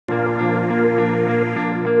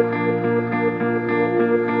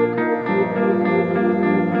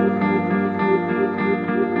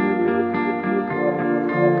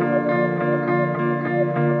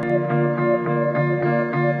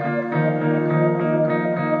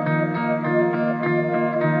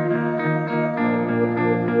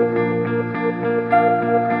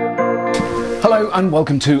Hello and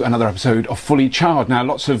welcome to another episode of Fully Charged. Now,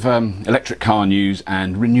 lots of electric car news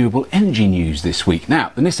and renewable energy news this week.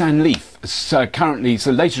 Now, the Nissan Leaf currently,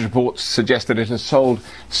 so latest reports suggest that it has sold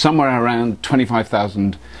somewhere around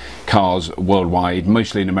 25,000 cars worldwide,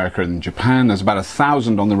 mostly in America and Japan. There's about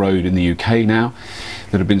 1,000 on the road in the UK now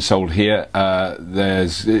that have been sold here.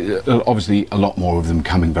 There's obviously a lot more of them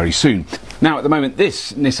coming very soon. Now, at the moment,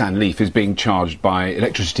 this Nissan Leaf is being charged by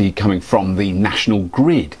electricity coming from the national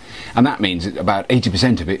grid, and that means that about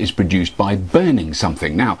 80% of it is produced by burning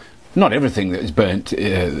something. Now, not everything that is burnt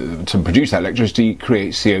to produce that electricity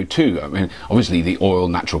creates CO2. I mean, obviously the oil,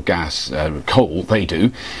 natural gas, coal, they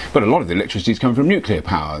do, but a lot of the electricity is coming from nuclear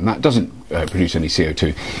power, and that doesn't produce any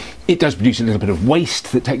CO2. It does produce a little bit of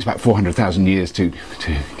waste that takes about 400,000 years to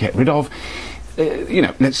get rid of. You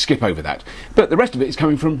know, let's skip over that. But the rest of it is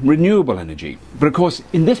coming from renewable energy. But of course,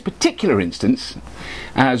 in this particular instance,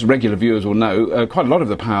 as regular viewers will know, quite a lot of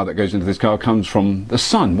the power that goes into this car comes from the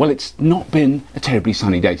sun. Well, it's not been a terribly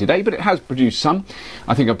sunny day today, but it has produced some.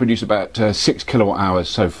 I think I've produced about 6 kilowatt hours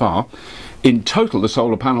so far. In total, the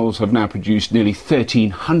solar panels have now produced nearly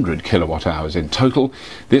 1,300 kilowatt hours in total.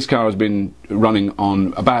 This car has been running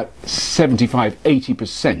on about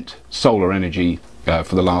 75–80% solar energy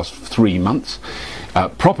for the last 3 months.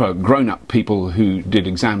 Proper grown-up people who did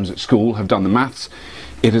exams at school have done the maths.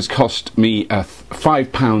 It has cost me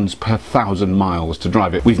 £5 per 1,000 miles to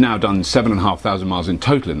drive it. We've now done 7,500 miles in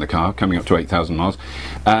total in the car, coming up to 8,000 miles,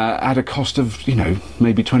 at a cost of, you know,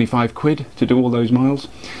 maybe 25 quid to do all those miles.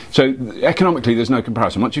 So economically, there's no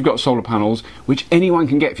comparison. Once you've got solar panels, which anyone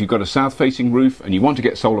can get, if you've got a south-facing roof and you want to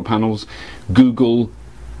get solar panels, Google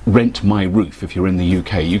Rent My Roof if you're in the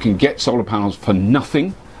UK. You can get solar panels for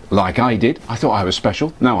nothing, like I did. I thought I was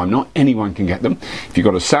special. No, I'm not. Anyone can get them. If you've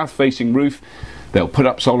got a south-facing roof, they'll put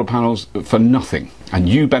up solar panels for nothing, and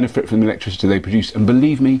you benefit from the electricity they produce. And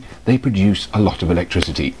believe me, they produce a lot of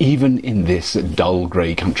electricity, even in this dull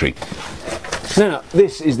grey country. Now,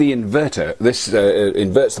 this is the inverter. This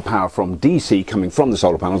inverts the power from DC coming from the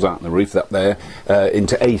solar panels out on the roof up there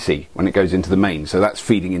into AC when it goes into the mains. So that's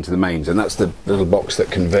feeding into the mains, and that's the little box that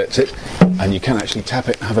converts it. And you can actually tap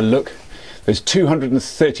it and have a look. There's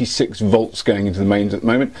 236 volts going into the mains at the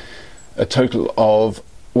moment, a total of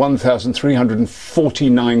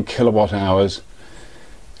 1,349 kilowatt hours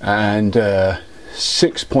and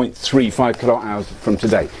 6.35 kilowatt hours from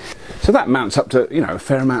today. So that mounts up to, you know, a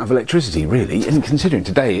fair amount of electricity, really. And considering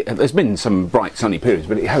today, there's been some bright sunny periods,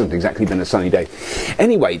 but it hasn't exactly been a sunny day.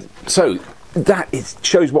 Anyway, so that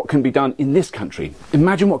shows what can be done in this country.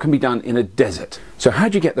 Imagine what can be done in a desert. So how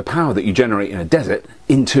do you get the power that you generate in a desert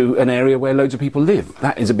into an area where loads of people live?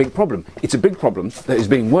 That is a big problem. It's a big problem that is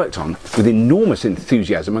being worked on with enormous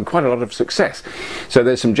enthusiasm and quite a lot of success. So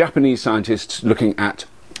there's some Japanese scientists looking at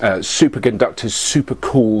superconductors, super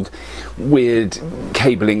cooled, weird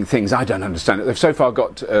cabling things. I don't understand it. They've so far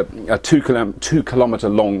got a 2 kilometer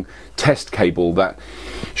long test cable that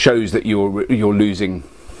shows that you're losing,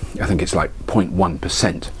 I think it's like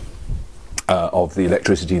 0.1% of the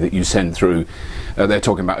electricity that you send through. They're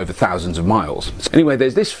talking about over thousands of miles. Anyway,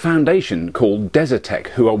 there's this foundation called Desertec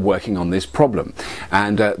who are working on this problem,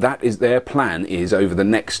 and that is their plan is over the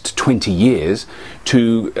next 20 years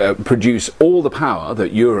to produce all the power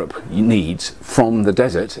that Europe needs from the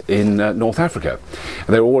desert in North Africa.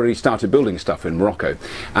 They've already started building stuff in Morocco,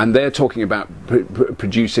 and they're talking about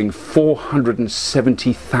producing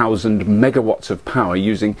 470,000 megawatts of power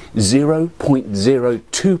using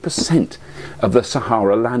 0.02% of the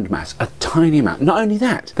Sahara landmass, a tiny amount. Not only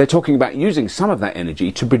that, they're talking about using some of that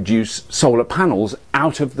energy to produce solar panels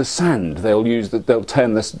out of the sand. They'll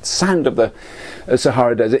turn the sand of the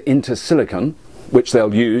Sahara Desert into silicon, which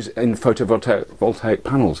they'll use in photovoltaic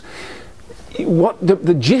panels. What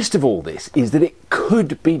the gist of all this is that it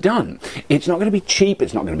could be done. It's not going to be cheap,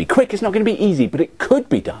 it's not going to be quick, it's not going to be easy, but it could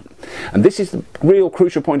be done. And this is the real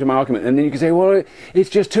crucial point of my argument. And then you can say, well, it's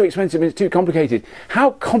just too expensive, it's too complicated.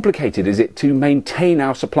 How complicated is it to maintain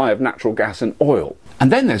our supply of natural gas and oil?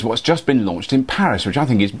 And then there's what's just been launched in Paris, which I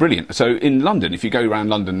think is brilliant. So in London, if you go around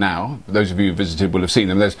London now, those of you who visited will have seen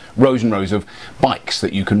them, there's rows and rows of bikes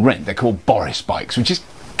that you can rent. They're called Boris bikes, which is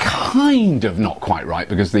kind of not quite right,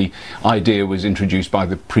 because the idea was introduced by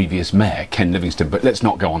the previous mayor, Ken Livingstone, but let's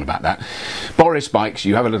not go on about that. Boris bikes,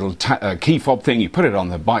 you have a little key fob thing, you put it on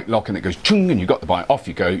the bike lock and it goes chung, and you've got the bike, off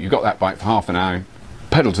you go, you've got that bike for half an hour,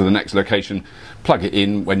 pedal to the next location, plug it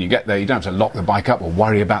in. When you get there, you don't have to lock the bike up or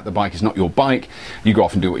worry about the bike. It's not your bike. You go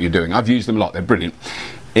off and do what you're doing. I've used them a lot. They're brilliant.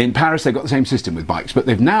 In Paris, they've got the same system with bikes, but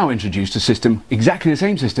they've now introduced a system, exactly the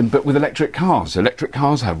same system, but with electric cars. Electric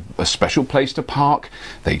cars have a special place to park.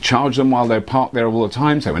 They charge them while they're parked there all the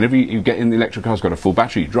time. So whenever you get in the electric car, it's got a full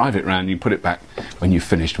battery, you drive it around, you put it back when you've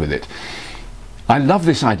finished with it. I love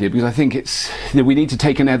this idea because I think we need to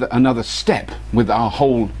take another step with our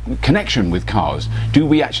whole connection with cars. Do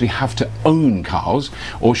we actually have to own cars,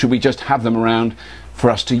 or should we just have them around for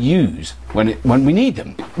us to use when we need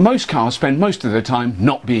them? Most cars spend most of their time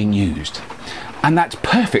not being used, and that's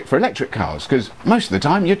perfect for electric cars because most of the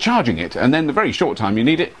time you're charging it, and then the very short time you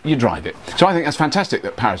need it, you drive it. So I think that's fantastic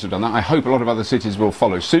that Paris have done that. I hope a lot of other cities will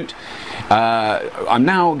follow suit. I'm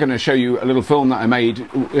now going to show you a little film that I made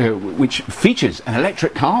which features an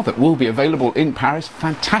electric car that will be available in Paris.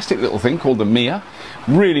 Fantastic little thing called the Mia.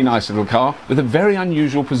 Really nice little car with a very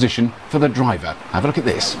unusual position for the driver. Have a look at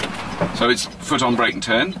this. So it's foot on brake and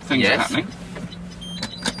turn. Things are happening.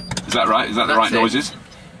 Is that right? Is that the right noises?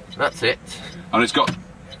 That's it. And it's got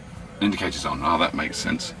indicators on. Oh, that makes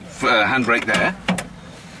sense. Handbrake there.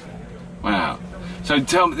 Wow. So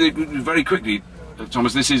tell me very quickly,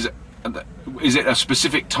 Thomas, this is it a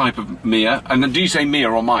specific type of Mia? And do you say Mia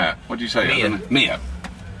or Maya? What do you say? Mia. Mia.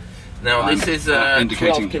 Now this is a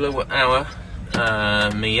 12 kilowatt hour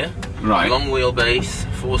Mia. Right. Long wheelbase,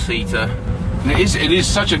 4-seater. It is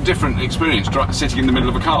such a different experience sitting in the middle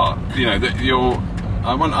of a car. You know that you're.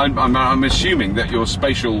 I'm assuming that your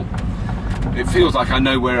spatial. It feels like I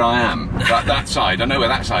know where I am. That side, I know where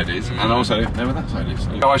that side is, and also know where that side is.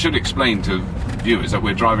 So I should explain to viewers that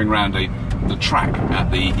we're driving around the track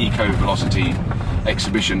at the Eco Velocity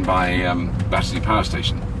exhibition by Battersea Power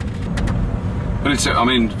Station. But it's, I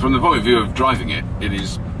mean, from the point of view of driving it, it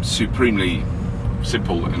is supremely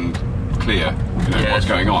simple and clear. You know what's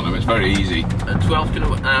going on, and it's very easy. A 12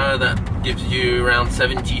 kilowatt hour that gives you around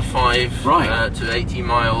 75 to 80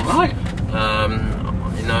 miles. Right.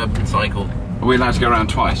 In an urban cycle. Are we allowed to go around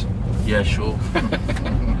twice? Yeah, sure.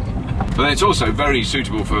 But it's also very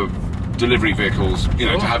suitable for delivery vehicles, you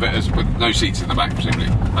know, to have it with no seats in the back, presumably.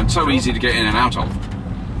 And so easy to get in and out of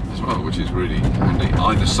as well, which is really handy.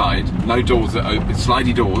 Either side, no doors that open,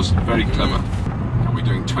 slidey doors, very clever. And we're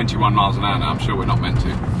doing 21 miles an hour now, I'm sure we're not meant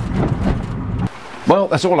to. Well,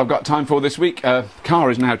 that's all I've got time for this week.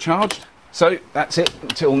 Car is now charged, so that's it.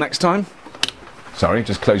 Until next time. Sorry,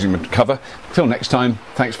 just closing the cover. Till next time,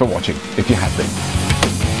 thanks for watching, if you have been.